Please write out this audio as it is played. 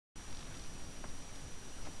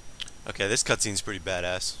Okay, this cutscene's pretty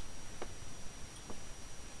badass.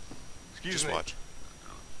 Excuse Just me. watch.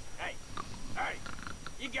 Hey, hey,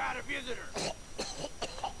 you got a visitor.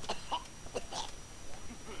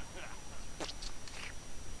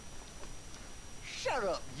 Shut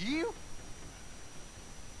up, you!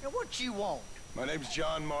 Now what you want? My name's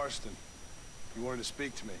John Marston. You wanted to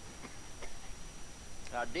speak to me.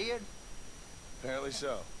 I did? Apparently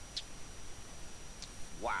so.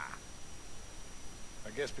 Why? I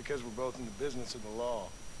guess because we're both in the business of the law.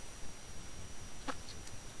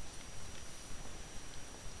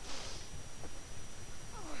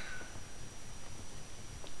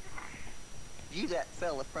 You that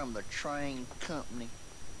fella from the train company,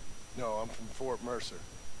 No, I'm from Fort Mercer.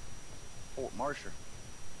 Fort Mercer?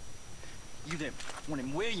 You them one of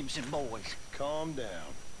them Williamson boys. Calm down.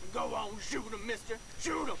 Go on, shoot him, mister.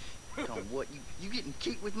 Shoot him. Come what, you getting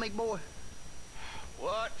cute with me, boy?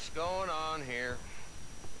 What's going on here?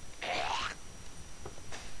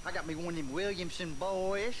 I got me one of them Williamson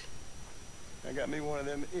boys. I got me one of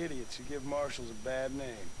them idiots who give marshals a bad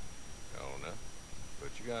name. Jonah,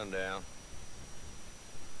 put your gun down.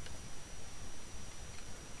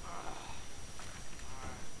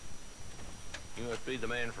 You must be the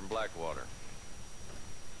man from Blackwater.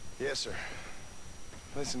 Yes, sir.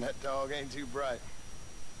 Listen, that dog ain't too bright.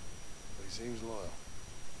 But he seems loyal.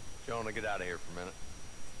 Jonah, get out of here for a minute.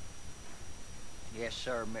 Yes,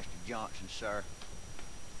 sir, Mr. Johnson, sir.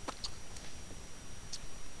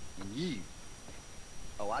 And you?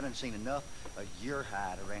 Oh, I done seen enough of your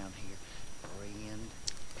hide around here,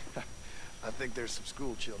 friend. I think there's some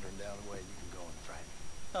school children down the way you can go and frighten.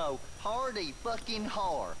 Oh, hardy fucking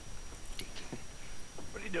har.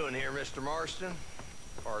 What are you doing here, Mr. Marston?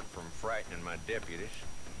 Apart from frightening my deputies.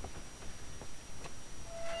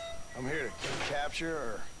 I'm here to capture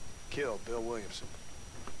or kill Bill Williamson.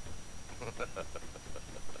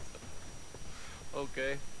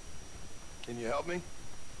 Okay. Can you help me?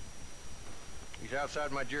 He's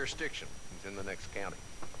outside my jurisdiction. He's in the next county.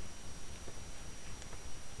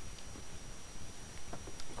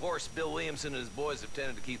 Of course, Bill Williamson and his boys have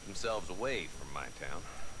tended to keep themselves away from my town.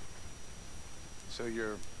 So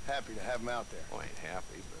you're happy to have him out there? I ain't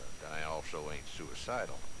happy, but I also ain't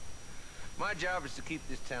suicidal. My job is to keep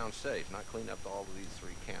this town safe, not clean up all of these 3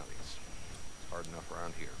 counties. It's hard enough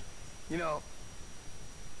around here. You know,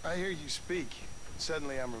 I hear you speak.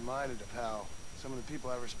 Suddenly I'm reminded of how some of the people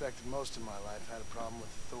I respected most in my life had a problem with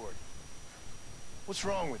authority. What's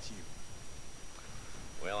wrong with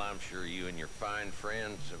you? Well, I'm sure you and your fine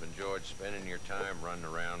friends have enjoyed spending your time running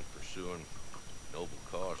around pursuing noble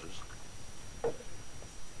causes.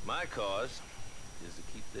 My cause is to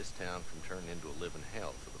keep this town from turning into a living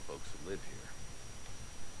hell for the folks who live here.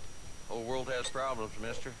 The whole world has problems,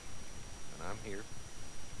 mister, and I'm here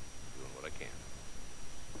doing what I can.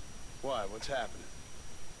 Why? What's happening?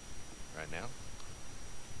 Right now,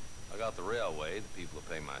 I got the railway, the people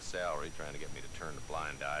who pay my salary, trying to get me to turn a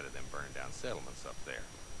blind eye to them burning down settlements up there.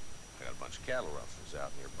 I got a bunch of cattle rustlers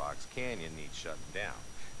out near Box Canyon needs shutting down.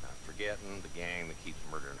 Not forgetting the gang that keeps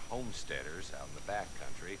murdering homesteaders out in the back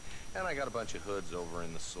country. And I got a bunch of hoods over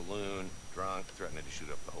in the saloon, drunk, threatening to shoot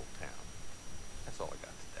up the whole town. That's all I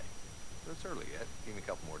got today. But it's early yet. Give me a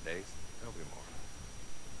couple more days. There'll be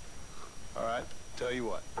more. All right, tell you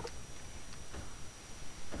what.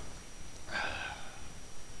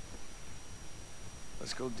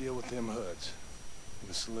 Let's go deal with them hoods in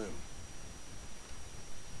the saloon.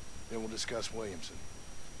 Then we'll discuss Williamson.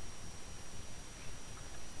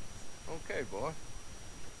 Okay, boy.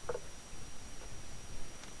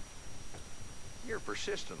 You're a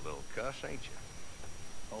persistent little cuss, ain't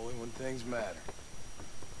you? Only when things matter.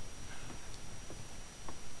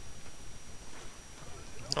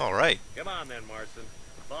 All right, Come on then, Marston.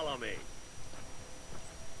 Follow me.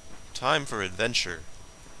 time for adventure.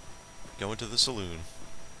 Go into the saloon.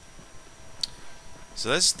 So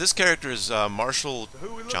this character is Marshall So who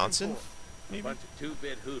we looking Johnson. for? A Maybe? bunch of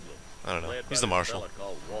two-bit hoodlums. I don't know. Led by He's the this marshal. fella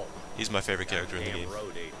called Walton. He's my favorite character in the Damn game.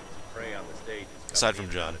 road agents who prey on the stages Aside coming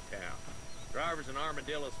from in and John. out of town. Drivers in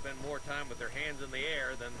Armadillo spend more time with their hands in the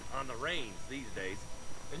air than on the reins these days.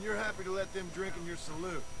 And you're happy to let them drink in your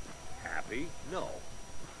saloon? Happy? No.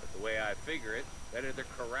 But the way I figure it, better they're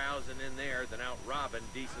carousing in there than out robbing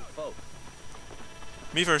decent folk.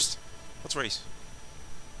 Me first. Let's race.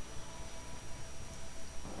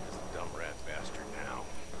 This dumb rat bastard now.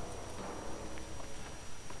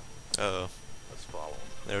 Uh-oh. Let's follow him.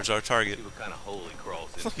 There's our target. See what kind of hole he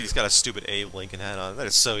crawls Look, into. he's got a stupid Abe Lincoln hat on. That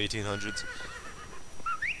is so 1800s.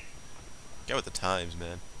 Get with the times,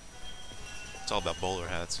 man. It's all about bowler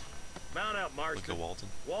hats. Mount out, Look Marston. at Walton.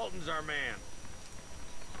 Walton's our man.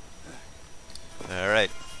 All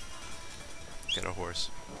right. horse.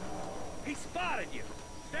 He spotted you.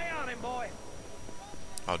 Stay on him, boy.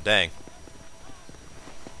 Oh, dang.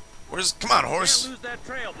 Come on, horse! Can't lose that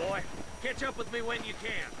trail, boy. Catch up with me when you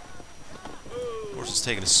can. Horse is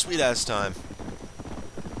taking a sweet-ass time.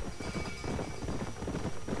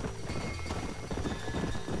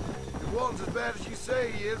 If Walton's as bad as you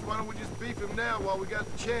say he is, why don't we just beef him now while we got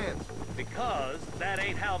the chance? Because that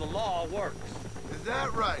ain't how the law works. Is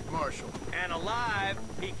that right, Marshal? And alive,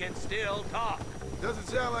 he can still talk. Doesn't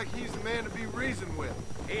sound like he's the man to be reasoned with.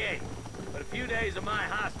 He ain't. But a few days of my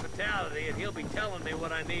hospitality and he'll be telling me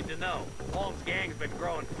what I need to know. Walton's gang's been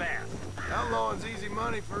growing fast. Outlawing's easy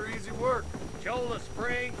money for easy work. Cholla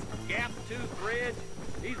Springs, Gap Tooth Ridge,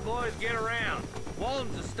 these boys get around.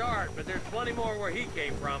 Walton's a start, but there's plenty more where he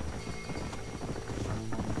came from.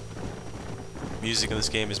 Music in this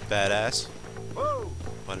game is badass. Whoa!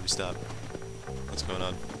 Why did we stop? What's going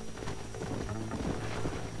on?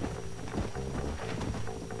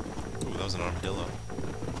 Ooh, that was an armadillo.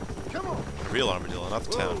 Come on! A real armadillo, not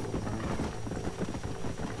the town.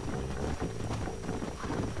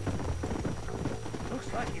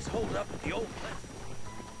 Looks like he's holed up at the old place.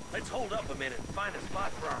 Let's hold up a minute and find a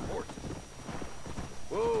spot for our horses.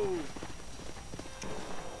 Whoa!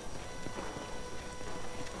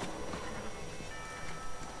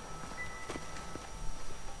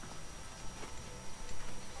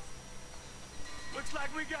 Looks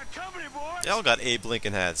like we got company, boys! They all got Abe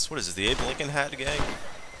Lincoln hats. What is it, the Abe Lincoln hat gang?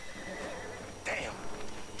 Damn.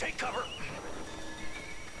 Take cover.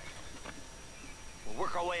 We'll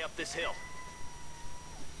work our way up this hill.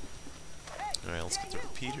 Alright, let's get the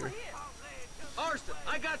repeater. Arston,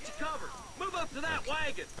 I got you covered. Move up to that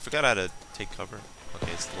wagon. I forgot how to take cover.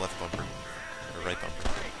 Okay, it's the left bumper. Or right bumper.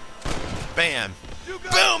 Bam!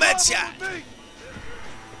 Boom! Headshot!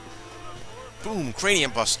 Boom!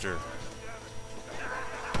 Cranium buster!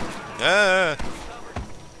 Ah!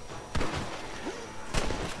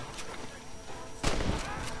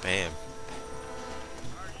 Bam.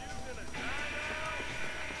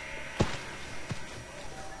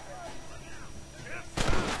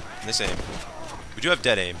 This aim. We do have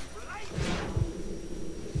dead aim.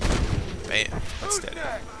 Bam. That's dead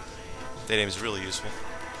aim. Dead aim is really useful.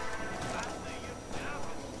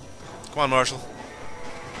 Come on, Marshall.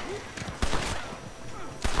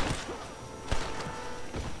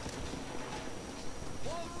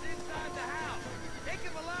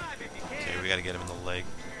 Okay, we gotta get him in the leg.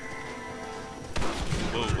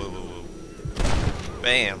 Whoa, whoa, whoa, whoa.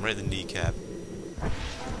 Bam, right in the kneecap.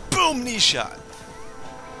 Boom, knee shot.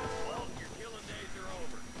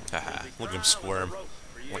 Haha, look at him squirm.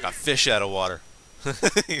 Like a fish out of water.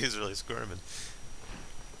 He's really squirming.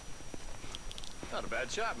 Not a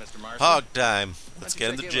bad shot, Mr. Marston. Hog time. Let's Why get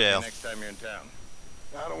don't him to you check in with me jail. next time you're in town.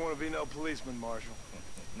 I don't want to be no policeman, Marshal.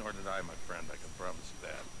 Nor did I, my friend. I can promise you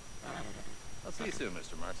that. I'll see you soon,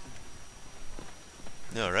 Mr. Marston.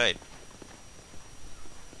 Alright.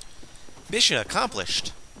 Mission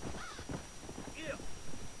accomplished.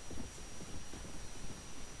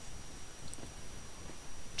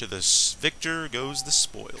 To the victor goes the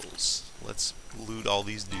spoils. Let's loot all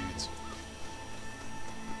these dudes.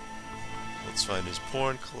 Let's find his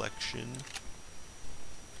porn collection.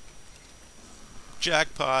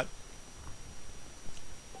 Jackpot.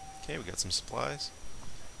 Okay, we got some supplies.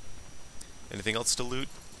 Anything else to loot?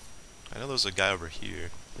 I know there's a guy over here.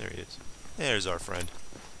 There he is. There's our friend.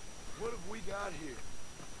 What have we got here?